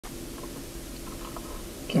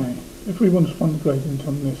if we want to find the gradient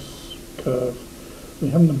on this curve, we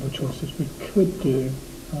have a number of choices. We could do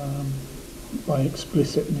by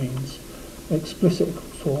explicit means. Explicit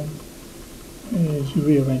form is you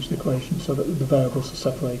rearrange the equation so that the variables are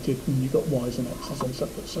separated and you've got y's and x's on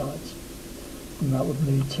separate sides. And that would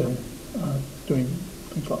lead to doing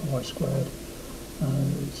things like y squared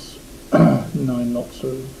is 9 lots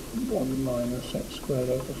of 1 minus x squared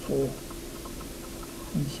over 4.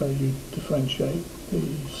 And so you differentiate the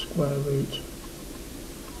square root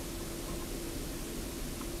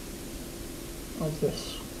of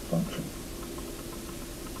this function.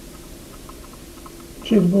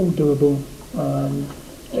 Achievable, doable,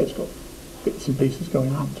 it's got bits and pieces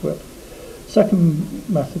going on to it. Second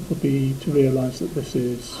method would be to realise that this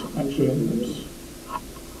is actually an ellipse.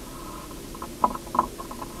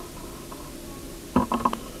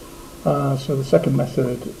 So the second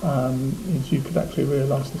method is you could actually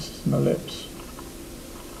realise this is an ellipse,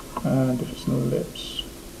 and if it's an ellipse,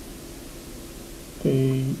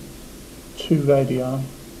 the two radii are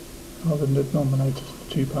the denominators of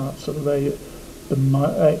the two parts. So the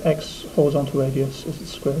x horizontal radius is the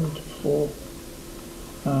square root of 4,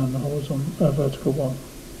 and the vertical one,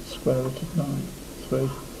 square root of 9, 3.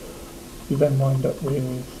 You then wind up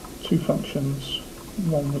with two functions,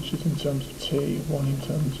 one which is in terms of t, one in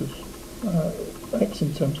terms of x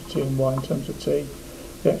in terms of t and y in terms of t.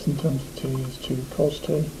 The x in terms of t is 2 cos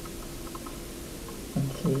t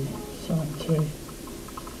and 3 sin t.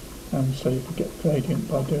 And so you could get gradient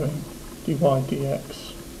by doing dy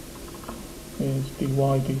dx is dy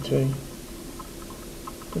dt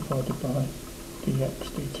divided by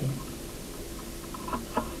dx dt.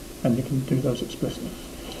 And you can do those explicitly.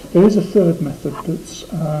 There is a third method that's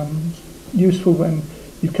useful when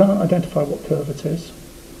you can't identify what curve it is,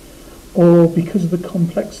 or because of the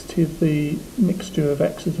complexity of the mixture of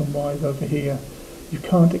x's and y's over here, you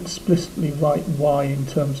can't explicitly write y in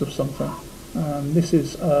terms of something. This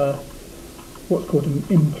is what's called an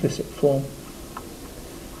implicit form.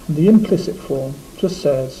 And the implicit form just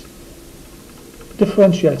says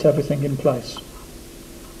differentiate everything in place.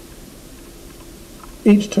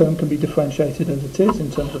 Each term can be differentiated as it is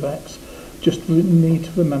in terms of x. Just need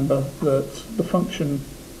to remember that the function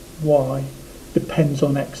y depends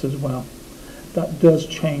on x as well. That does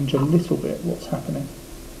change a little bit what's happening.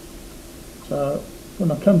 So when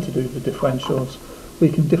I come to do the differentials, we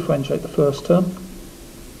can differentiate the first term.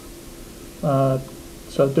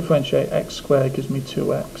 So differentiate x squared gives me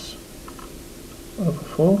 2x over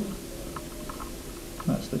 4.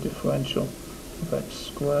 That's the differential of x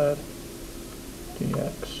squared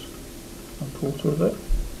dx, a quarter of it.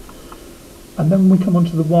 And then we come on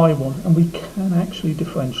to the y one, and we can actually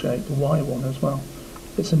differentiate the y one as well.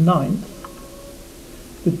 It's a ninth.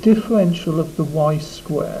 The differential of the y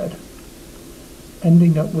squared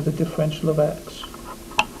ending up with a differential of x.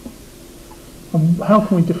 And how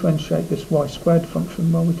can we differentiate this y squared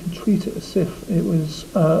function? Well, we can treat it as if it was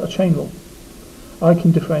a chain rule. I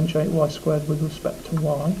can differentiate y squared with respect to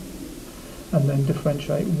y, and then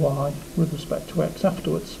differentiate y with respect to x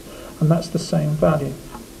afterwards. And that's the same value.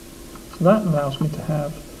 So that allows me to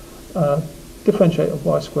have differentiate of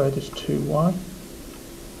y squared is 2y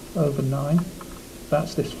over 9.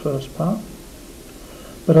 That's this first part.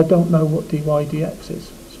 But I don't know what dy dx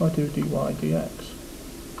is, so I do dy dx.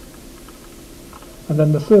 And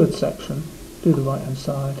then the third section, do the right hand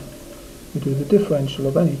side, we do the differential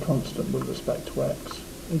of any constant with respect to x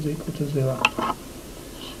is equal to 0.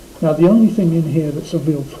 Now the only thing in here that's a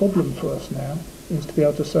real problem for us now is to be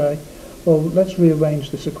able to say, well, let's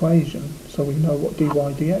rearrange this equation so we know what dy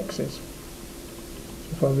dx is.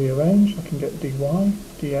 So if I rearrange, I can get dy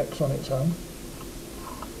dx on its own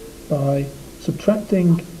by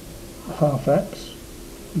subtracting half x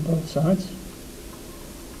on both sides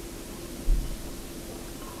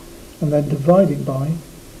and then dividing by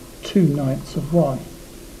 2/9 of y.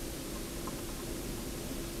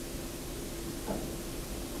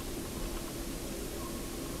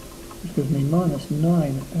 Which gives me minus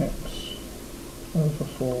 9x over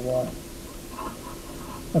 4y.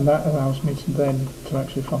 And that allows me to then to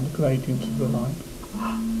actually find the gradient of the line.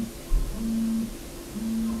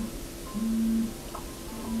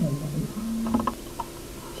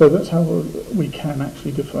 So that's how we can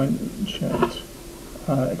actually differentiate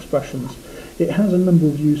expressions. It has a number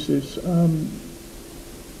of uses.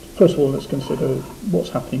 First of all, let's consider what's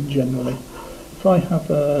happening generally. If I have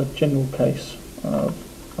a general case of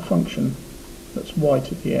a function that's y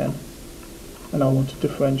to the n, and I want to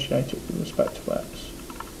differentiate it with respect to x,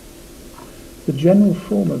 the general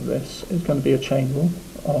form of this is going to be a chain rule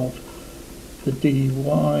of the dy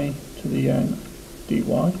to the n dy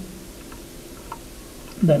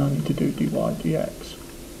then I need to do dy dx.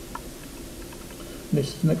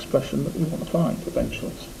 This is an expression that we want to find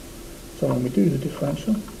eventually. So when we do the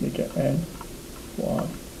differential, we get n y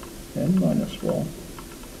n minus 1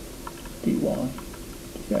 dy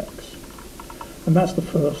dx. And that's the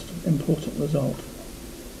first important result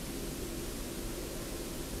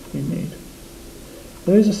we need.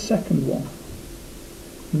 There is a second one,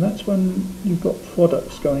 and that's when you've got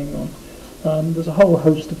products going on. There's a whole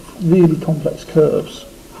host of really complex curves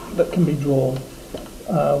that can be drawn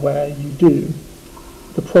where you do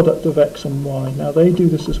the product of x and y. Now they do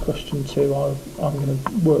this as question 2. I'm going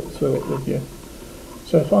to work through it with you.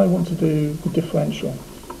 So if I want to do the differential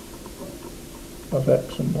of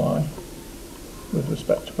x and y with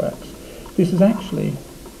respect to x, this is actually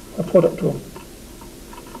a product rule.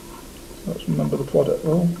 Let's remember the product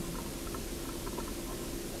rule.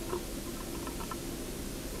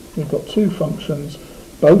 We've got two functions,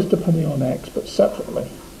 both depending on x, but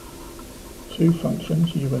separately. Two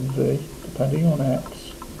functions, u and v, depending on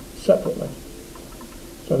x, separately.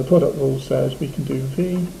 So the product rule says we can do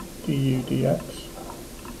v du dx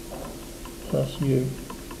plus u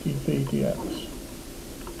dv dx.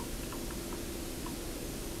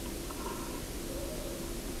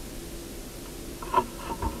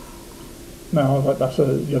 Now, that's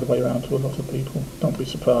the other way around to a lot of people. Don't be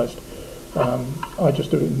surprised. I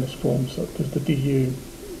just do it in this form, so because the du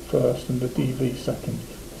first and the dv second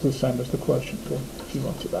is the same as the quotient form, if you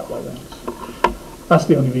want it that way around. That's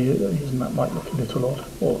the only reason that might look a little odd,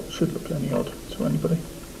 or should look any odd to anybody.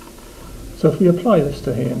 So if we apply this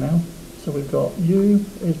to here now, so we've got u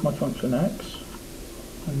is my function x,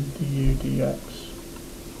 and du dx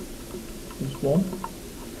is 1.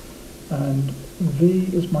 And v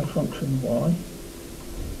is my function y,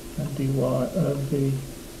 and v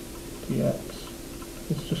dx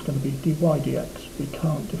is just going to be dy dx. We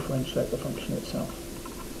can't differentiate the function itself.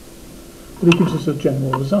 But it gives us a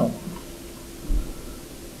general result.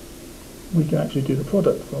 We can actually do the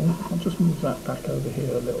product rule. I'll just move that back over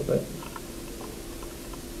here a little bit.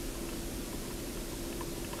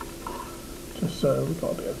 Just so we've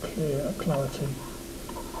got a bit of clarity.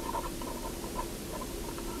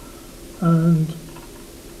 And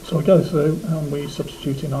so we go through and we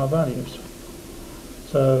substitute in our values.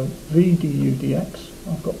 So v du dx,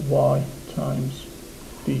 I've got y times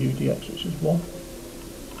du dx, which is 1,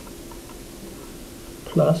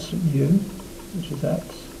 plus u, which is x,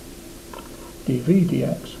 dv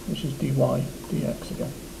dx, which is dy dx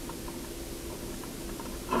again.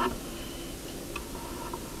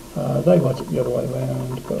 They write it the other way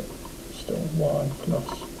around, but still y plus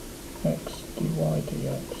x dy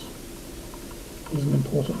dx is an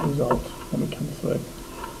important result when we come through.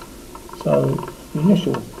 So the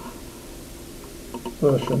initial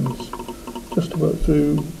versions, just to work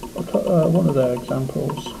through one of their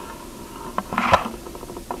examples.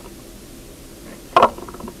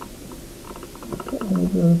 Got one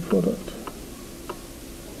of the product.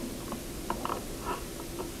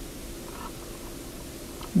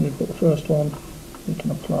 And we've got the first one we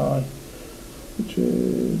can apply, which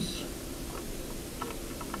is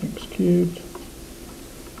x cubed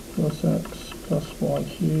plus x plus y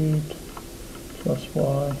cubed plus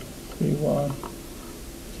y, 3y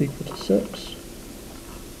is equal to 6.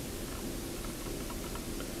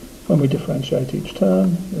 When we differentiate each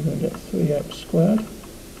term, we're going to get 3x squared.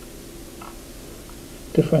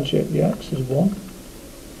 Differentiate the x is 1.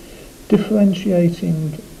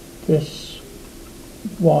 Differentiating this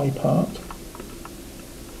y part,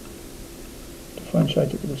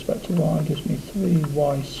 differentiate it with respect to y, gives me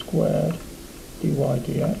 3y squared dy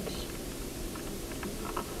dx.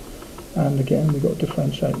 And again, we've got to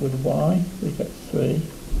differentiate with y, we get 3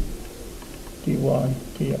 dy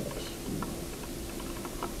dx.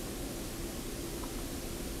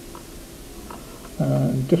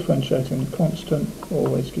 And differentiating the constant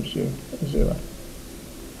always gives you a 0.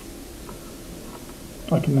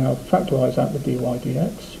 I can now factorise out the dy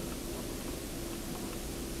dx.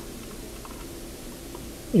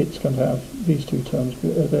 It's going to have these two terms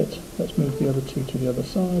with it. Let's move the other two to the other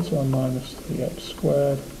side, so I minus 3x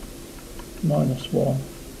squared minus 1,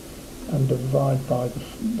 and divide by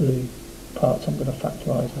the parts I'm going to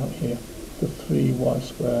factorise out here, the 3y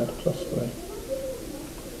squared plus 3.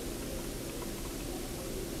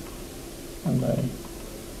 And they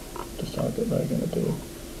decide that they're going to do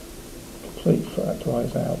complete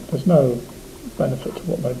factorise out. There's no benefit to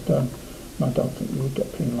what they've done, and I don't think you would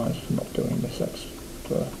get penalised for not doing this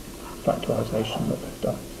extra factorisation that they've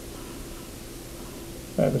done.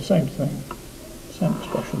 They're the same thing, same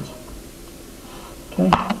expressions. Okay,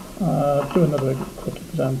 do another quick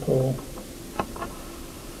example.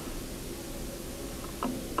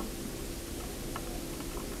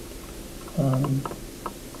 I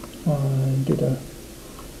did a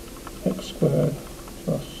x squared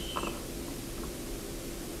plus,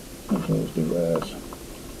 let's always do rares,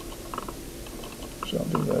 so I'll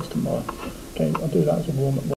do rares tomorrow. Okay, I'll do that as a warm-up.